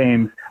 17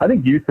 games, I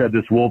think you said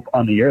this, Wolf,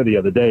 on the air the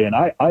other day, and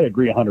I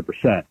agree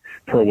 100%.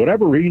 For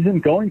whatever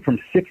reason, going from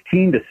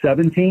 16 to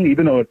 17,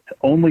 even though it's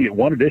only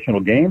one additional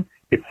game,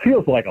 it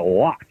feels like a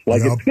lot.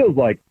 It feels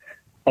like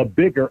a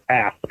bigger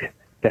ask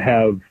to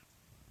have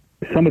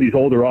some of these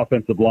older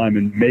offensive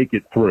linemen make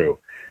it through.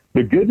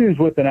 The good news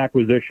with an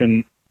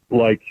acquisition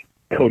like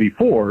Cody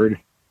Ford,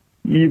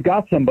 you've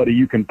got somebody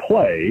you can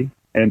play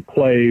and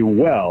play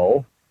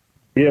well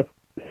if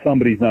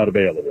somebody's not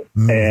available.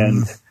 Mm-hmm.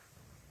 And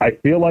I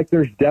feel like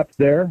there's depth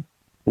there.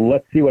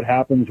 Let's see what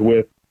happens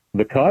with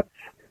the cuts,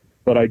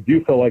 but I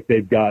do feel like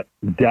they've got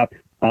depth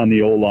on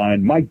the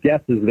O-line. My guess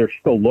is they're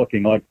still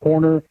looking. Like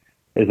corner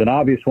is an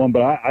obvious one,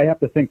 but I have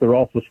to think they're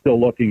also still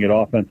looking at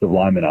offensive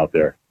linemen out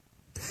there.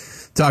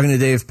 Talking to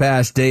Dave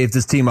Pasch. Dave,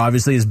 this team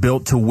obviously is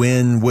built to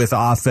win with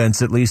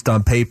offense, at least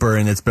on paper,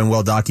 and it's been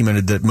well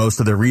documented that most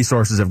of their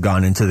resources have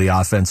gone into the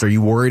offense. Are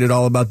you worried at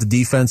all about the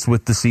defense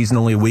with the season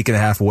only a week and a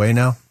half away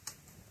now?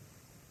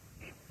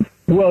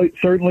 Well,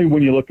 certainly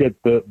when you look at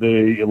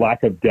the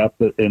lack of depth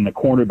in the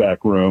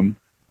cornerback room,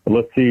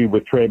 let's see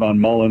with Trayvon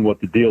Mullen what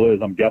the deal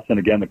is. I'm guessing,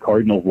 again, the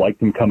Cardinals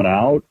liked him coming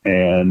out,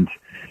 and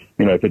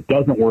if it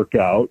doesn't work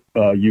out,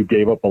 you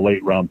gave up a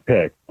late-round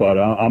pick. But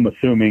I'm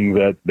assuming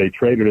that they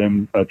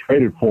traded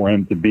for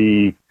him to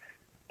be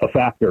a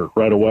factor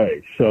right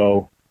away.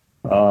 So,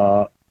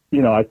 that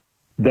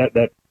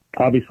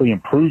obviously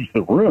improves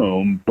the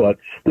room, but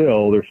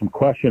still there's some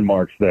question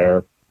marks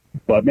there.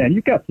 But, man,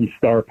 you've got some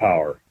star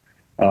power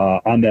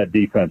on that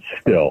defense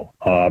still.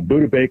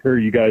 Budda Baker,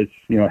 you guys,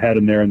 had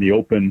him there in the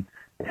open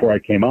before I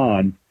came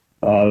on.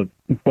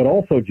 But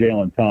also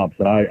Jalen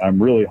Thompson.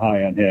 I'm really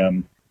high on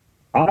him.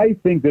 I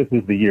think this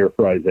is the year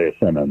for Isaiah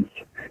Simmons.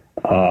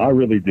 I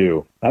really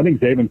do. I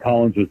think Zaven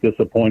Collins was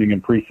disappointing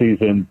in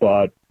preseason,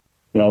 but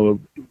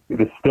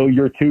it's still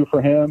year two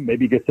for him.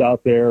 Maybe he gets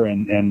out there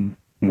and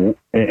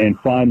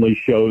finally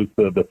shows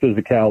the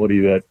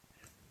physicality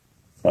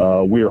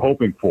that we are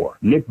hoping for.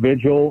 Nick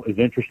Vigil is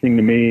interesting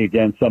to me.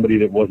 Again, somebody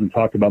that wasn't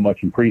talked about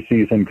much in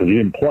preseason because he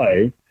didn't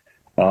play,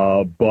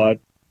 but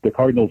the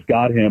Cardinals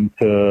got him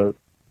to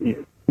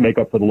make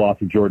up for the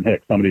loss of Jordan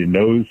Hicks, somebody who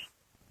knows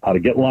how to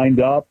get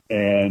lined up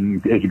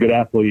and is a good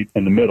athlete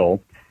in the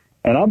middle.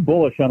 And I'm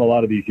bullish on a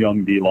lot of these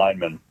young D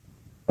linemen,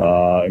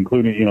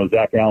 including,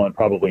 Zach Allen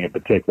probably in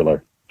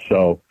particular.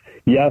 So,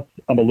 yes,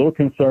 I'm a little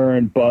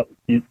concerned, but,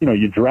 you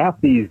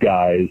draft these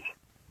guys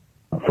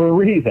for a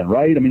reason,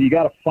 right? I mean, you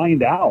got to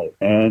find out.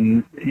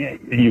 And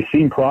you've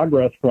seen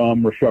progress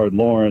from Rashard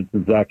Lawrence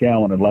and Zach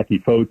Allen and Lecky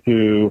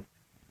Fotu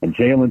and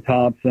Jalen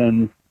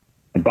Thompson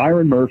and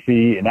Byron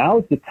Murphy, and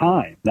now's the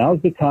time.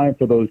 Now's the time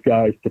for those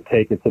guys to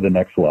take it to the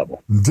next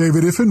level.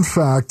 David, if in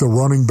fact the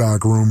running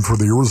back room for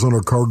the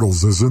Arizona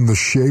Cardinals is in the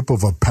shape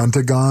of a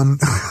pentagon,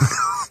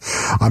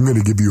 I'm going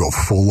to give you a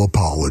full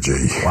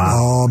apology.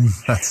 Wow,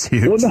 that's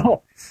huge. Well,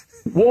 no,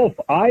 Wolf,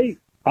 I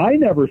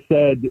never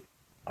said.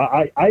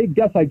 I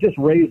guess I just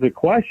raised the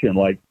question,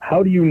 like,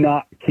 how do you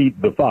not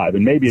keep the five?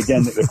 And maybe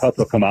again the cuts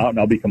will come out, and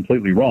I'll be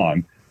completely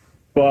wrong.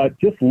 But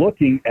just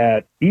looking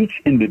at each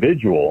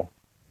individual,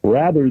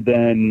 rather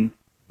than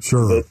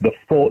the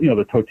full,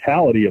 the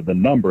totality of the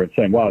number and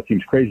saying, wow, it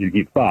seems crazy to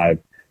keep five,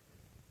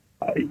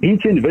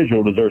 each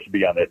individual deserves to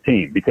be on that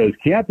team because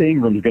Keontae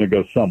Ingram is going to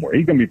go somewhere.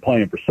 He's going to be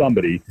playing for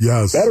somebody.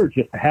 Yes. Better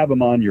just have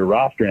him on your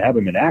roster and have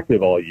him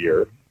inactive all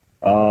year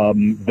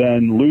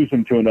than lose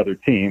him to another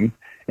team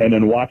and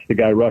then watch the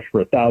guy rush for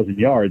 1,000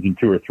 yards in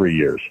 2 or 3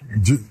 years.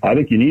 I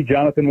think you need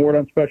Jonathan Ward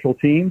on special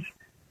teams.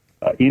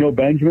 Eno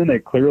Benjamin, they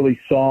clearly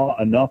saw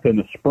enough in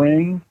the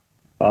spring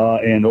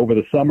and over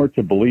the summer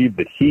to believe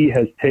that he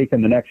has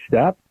taken the next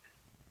step.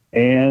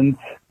 And,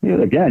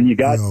 again, you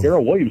got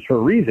Darrell Williams for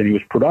a reason. He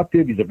was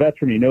productive. He's a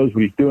veteran. He knows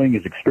what he's doing.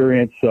 He's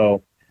experienced.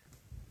 So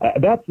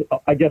that's,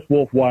 I guess,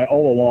 Wolf, why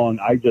all along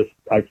I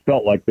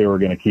felt like they were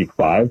going to keep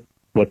 5.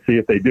 Let's see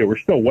if they do. We're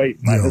still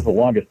waiting. This is the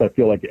longest I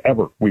feel like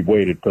ever we've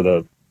waited for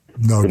the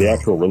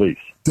actual release.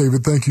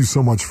 David, thank you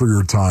so much for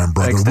your time,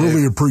 brother. Thanks,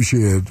 really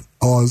appreciate it,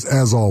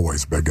 as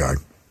always, big guy.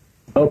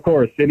 Of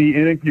course.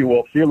 Anything for you,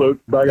 Wolf. See you, Luke.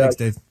 Bye, guys.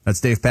 Thanks, Dave. That's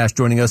Dave Pasch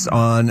joining us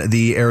on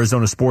the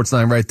Arizona Sports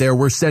Line right there.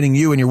 We're sending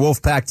you and your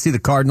Wolfpack to see the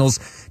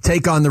Cardinals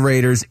take on the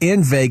Raiders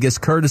in Vegas,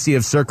 courtesy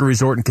of Circa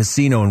Resort and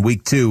Casino in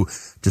Week 2.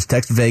 Just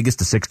text Vegas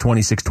to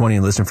 620-620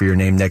 and listen for your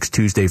name next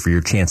Tuesday for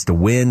your chance to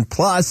win.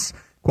 Plus,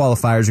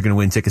 qualifiers are going to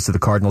win tickets to the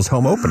Cardinals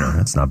home opener.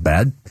 That's not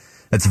bad.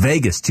 That's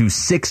Vegas to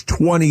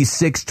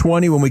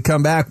 620-620 when we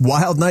come back.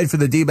 Wild night for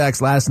the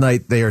D-backs last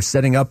night. They are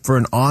setting up for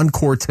an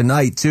encore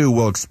tonight, too.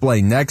 We'll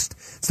explain next.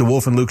 It's the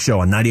Wolf and Luke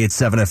Show on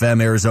 98.7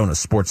 FM, Arizona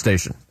Sports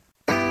Station.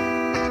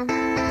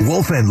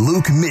 Wolf and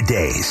Luke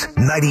Middays,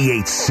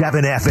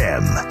 98.7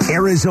 FM,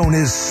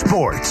 Arizona's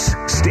Sports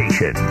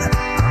Station.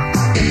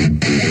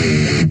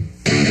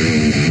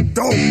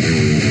 Go!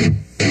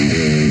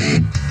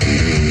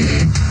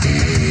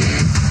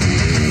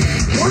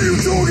 Are you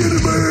talking to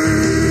me?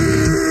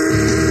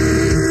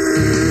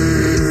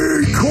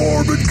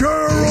 Corbin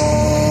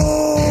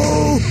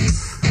Carroll!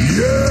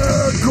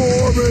 Yeah,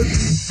 Corbin!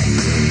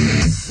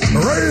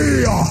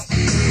 Rhea!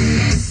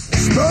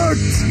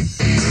 Respect!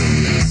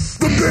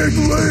 The big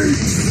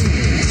leagues!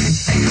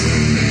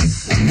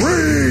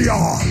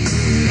 Rhea!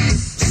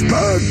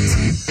 Respect!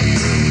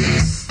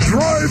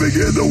 Driving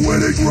in the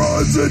winning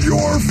runs in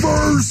your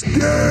first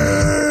game!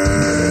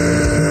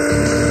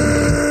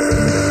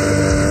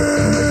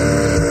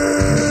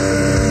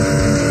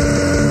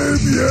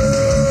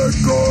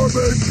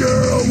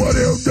 Girl, what are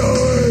you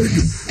doing?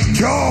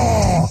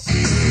 Jaw!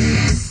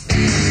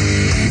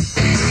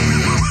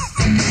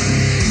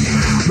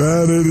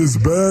 Man, it has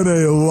been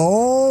a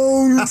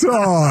long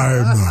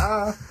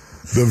time.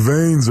 The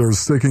veins are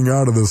sticking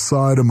out of the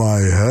side of my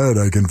head.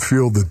 I can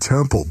feel the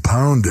temple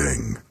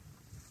pounding.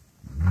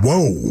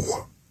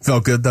 Whoa.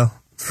 Felt good, though?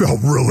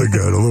 Felt really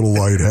good. A little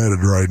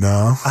lightheaded right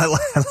now. I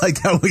like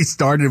how we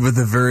started with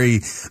a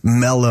very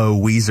mellow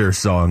Weezer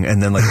song,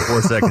 and then like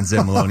 4 seconds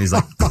in, Maloney's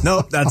like,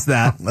 nope, that's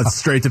that. Let's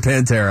straight to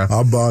Pantera.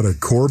 How about it?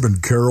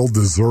 Corbin Carroll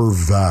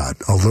deserved that.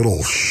 A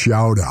little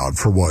shout out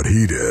for what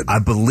he did. I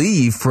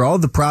believe for all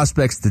the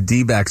prospects the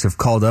D-backs have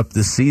called up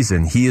this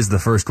season, he is the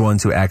first one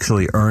to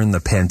actually earn the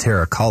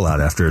Pantera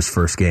call-out after his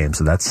first game,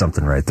 so that's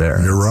something right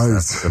there. You're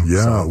right.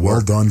 Yeah,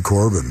 well done,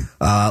 Corbin.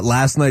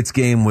 Last night's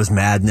game was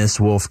madness,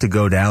 Wolf, to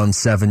go down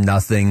 7-0,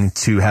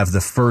 to have the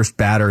first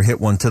batter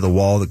hit one to the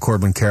wall that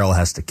Corbin Carroll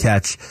has to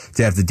catch,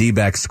 to have the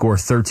D-backs score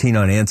 13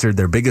 unanswered,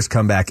 their biggest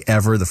comeback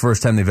ever, the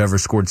first time they've ever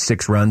scored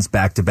 6 runs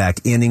back-to-back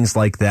innings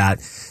like that,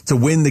 to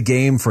win the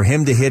game, for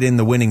him to hit in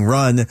the winning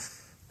run,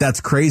 that's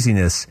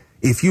craziness.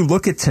 If you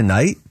look at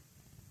tonight,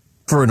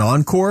 for an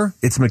encore,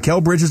 it's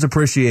Mikal Bridges'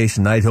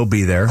 appreciation night. He'll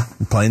be there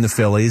playing the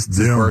Phillies. It's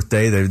his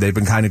birthday. They've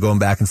been kind of going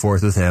back and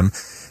forth with him.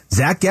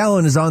 Zach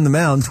Gallen is on the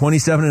mound,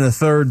 27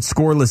 1/3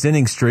 scoreless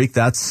inning streak.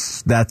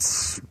 It's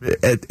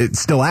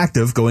still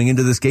active going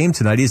into this game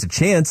tonight. He has a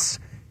chance.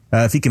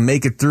 If he can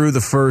make it through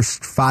the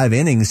first 5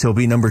 innings, he'll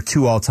be number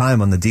 2 all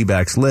time on the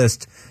D-backs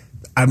list.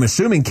 I'm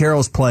assuming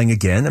Carroll's playing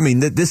again. I mean,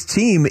 this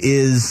team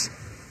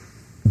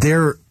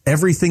they're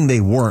everything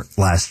they weren't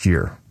last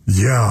year.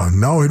 Yeah,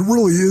 no, it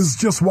really is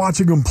just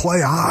watching them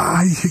play.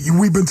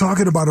 We've been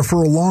talking about it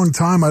for a long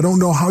time. I don't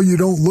know how you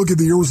don't look at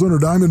the Arizona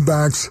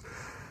Diamondbacks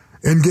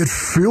and get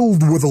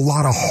filled with a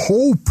lot of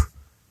hope.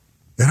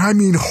 And I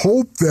mean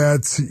hope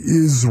that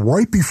is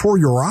right before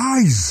your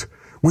eyes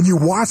when you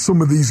watch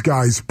some of these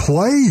guys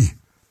play.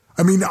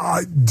 I mean,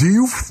 do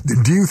you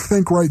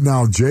think right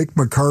now Jake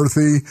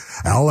McCarthy,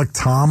 Alec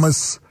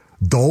Thomas,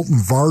 Dalton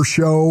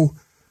Varsho,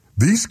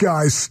 these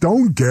guys,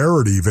 Stone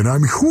Garrett even, I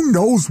mean, who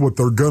knows what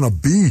they're going to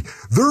be?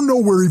 They're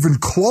nowhere even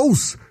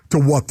close to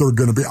what they're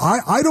going to be.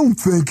 I don't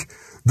think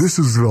this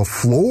is the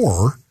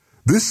floor.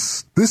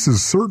 This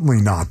is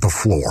certainly not the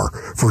floor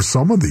for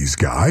some of these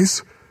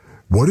guys.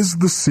 What is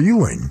the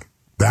ceiling?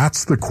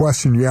 That's the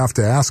question you have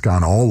to ask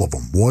on all of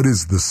them. What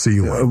is the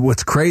ceiling?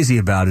 What's crazy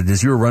about it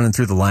is you were running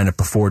through the lineup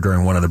before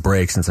during one of the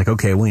breaks, and it's like,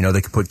 okay, well,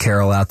 they could put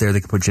Carroll out there.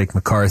 They could put Jake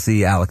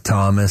McCarthy, Alec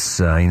Thomas.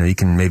 You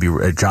can maybe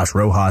Josh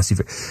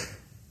Rojas.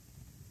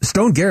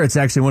 Stone Garrett's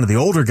actually one of the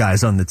older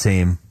guys on the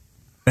team,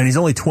 and he's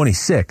only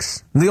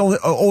 26. The only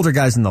older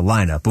guys in the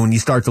lineup. But when you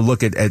start to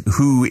look at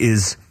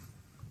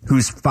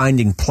who's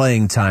finding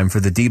playing time for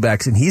the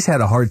D-backs, and he's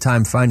had a hard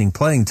time finding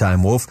playing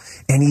time, Wolf,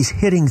 and he's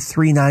hitting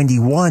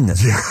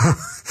 .391. Yeah,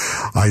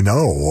 I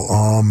know.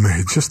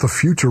 Just the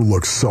future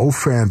looks so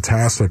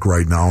fantastic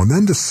right now. And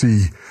then to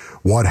see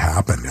what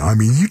happened. I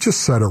mean, you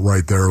just said it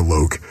right there,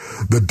 Luke.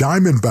 The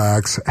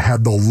Diamondbacks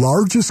had the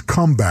largest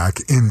comeback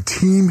in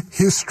team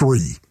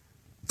history.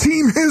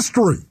 Team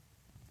history.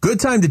 Good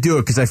time to do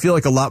it because I feel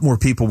like a lot more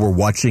people were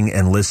watching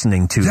and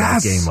listening to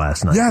that game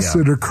last night. Yes,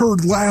 it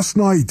occurred last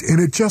night, and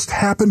it just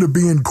happened to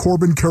be in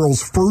Corbin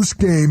Carroll's first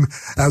game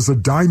as a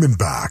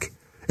Diamondback.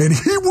 And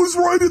he was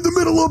right in the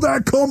middle of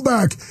that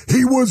comeback.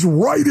 He was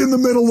right in the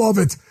middle of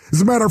it.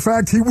 As a matter of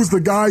fact, he was the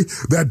guy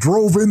that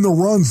drove in the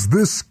runs.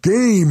 This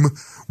game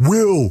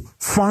will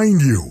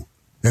find you.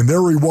 And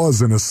there he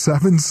was in a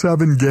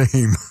 7-7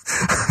 game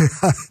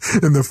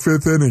in the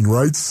fifth inning,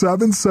 right?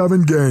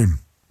 7-7 game.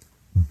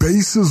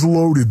 Bases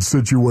loaded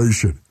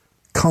situation.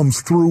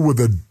 Comes through with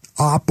a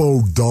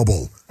Oppo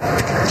double.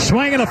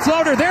 Swinging a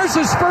floater. There's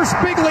his first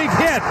big league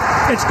hit.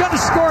 It's going to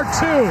score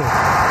 2.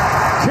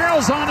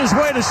 Carroll's on his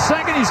way to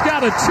second. He's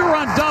got a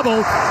 2-run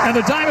double, and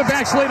the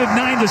Diamondbacks lead at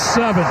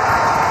 9-7.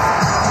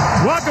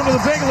 Welcome to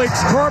the big leagues,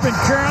 Corbin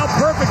Carroll,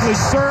 perfectly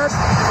served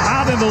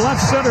out in the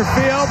left center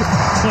field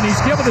when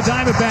he's given the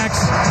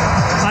Diamondbacks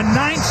a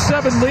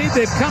 9-7 lead.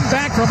 They've come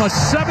back from a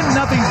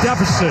 7-0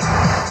 deficit.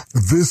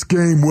 This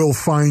game will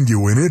find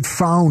you, and it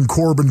found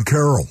Corbin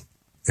Carroll,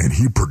 and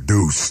he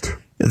produced.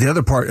 The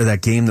other part of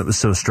that game that was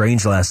so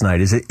strange last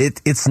night is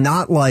it's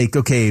not like,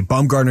 okay,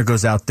 Bumgarner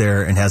goes out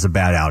there and has a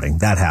bad outing.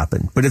 That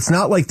happened. But it's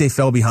not like they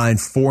fell behind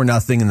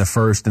 4-0 in the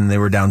first and they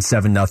were down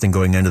 7-0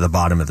 going into the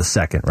bottom of the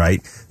second,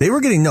 right? They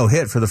were getting no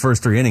hit for the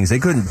first 3 innings. They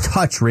couldn't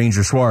touch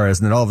Ranger Suarez.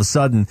 And then all of a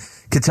sudden,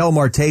 Ketel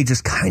Marte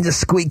just kind of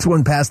squeaked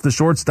one past the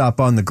shortstop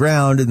on the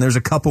ground. And there's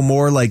a couple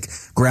more like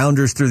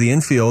grounders through the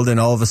infield. And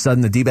all of a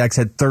sudden, the D-backs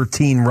had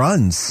 13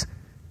 runs.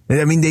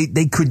 I mean,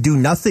 they could do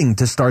nothing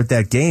to start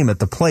that game at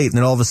the plate, and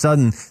then all of a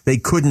sudden they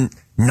couldn't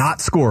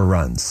not score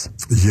runs.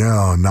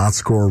 Yeah, not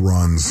score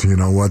runs. You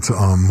know what?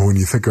 When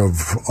you think of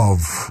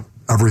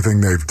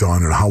everything they've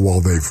done and how well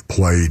they've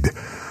played,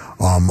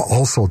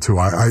 also too,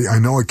 I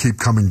know I keep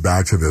coming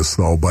back to this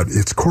though, but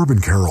it's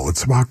Corbin Carroll.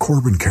 It's about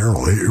Corbin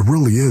Carroll. It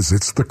really is.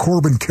 It's the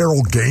Corbin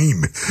Carroll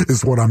game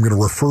is what I'm going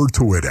to refer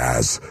to it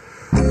as.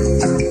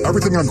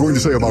 Everything I'm going to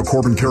say about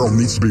Corbin Carroll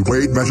needs to be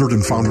weighed, measured,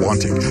 and found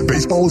wanting.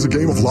 Baseball is a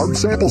game of large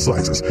sample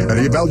sizes.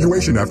 Any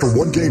evaluation after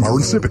one game are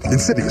insipid,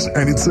 insidious,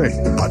 and insane.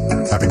 But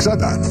having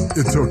said that,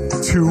 it took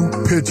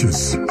 2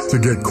 pitches to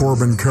get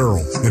Corbin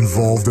Carroll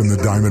involved in the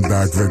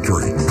Diamondback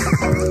victory.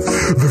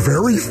 The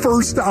very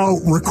first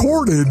out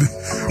recorded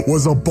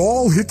was a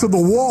ball hit to the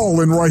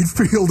wall in right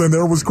field, and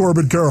there was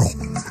Corbin Carroll.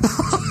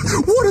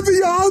 What are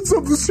the odds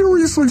of this?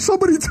 Seriously,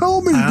 somebody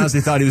tell me. I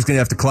honestly thought he was going to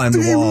have to climb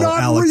the wall,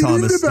 Alec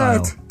Thomas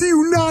style. Do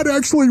you not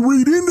actually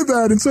read into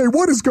that and say,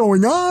 what is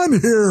going on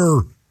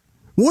here?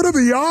 What are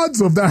the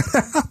odds of that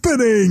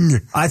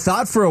happening? I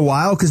thought for a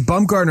while, because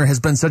Bumgarner has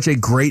been such a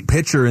great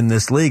pitcher in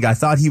this league, I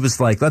thought he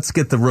was like, let's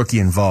get the rookie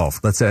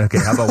involved. Let's say, okay,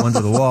 how about one to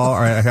the wall?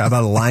 Or how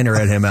about a liner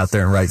at him out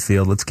there in right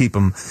field? Let's keep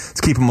him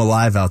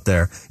alive out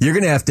there. You're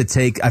going to have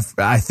to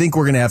I think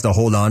we're going to have to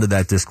hold on to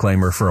that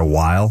disclaimer for a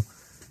while.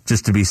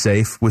 Just to be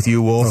safe with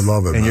you, Wolf. I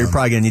love it, and you're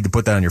probably going to need to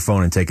put that on your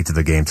phone and take it to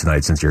the game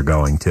tonight since you're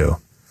going, too.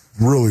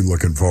 Really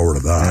looking forward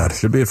to that. Yeah, it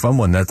should be a fun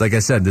one. That's like I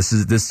said,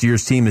 this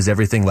year's team is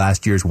everything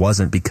last year's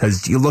wasn't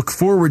because you look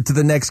forward to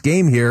the next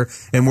game here,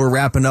 and we're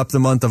wrapping up the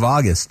month of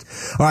August.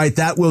 All right,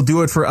 that will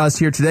do it for us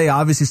here today.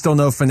 Obviously, still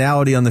no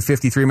finality on the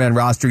 53-man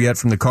roster yet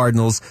from the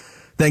Cardinals.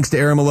 Thanks to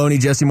Aaron Maloney,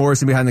 Jesse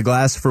Morrison behind the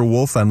glass. For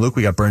Wolf, I'm Luke.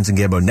 We got Burns and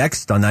Gambo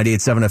next on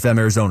 98.7 FM,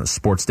 Arizona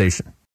Sports Station.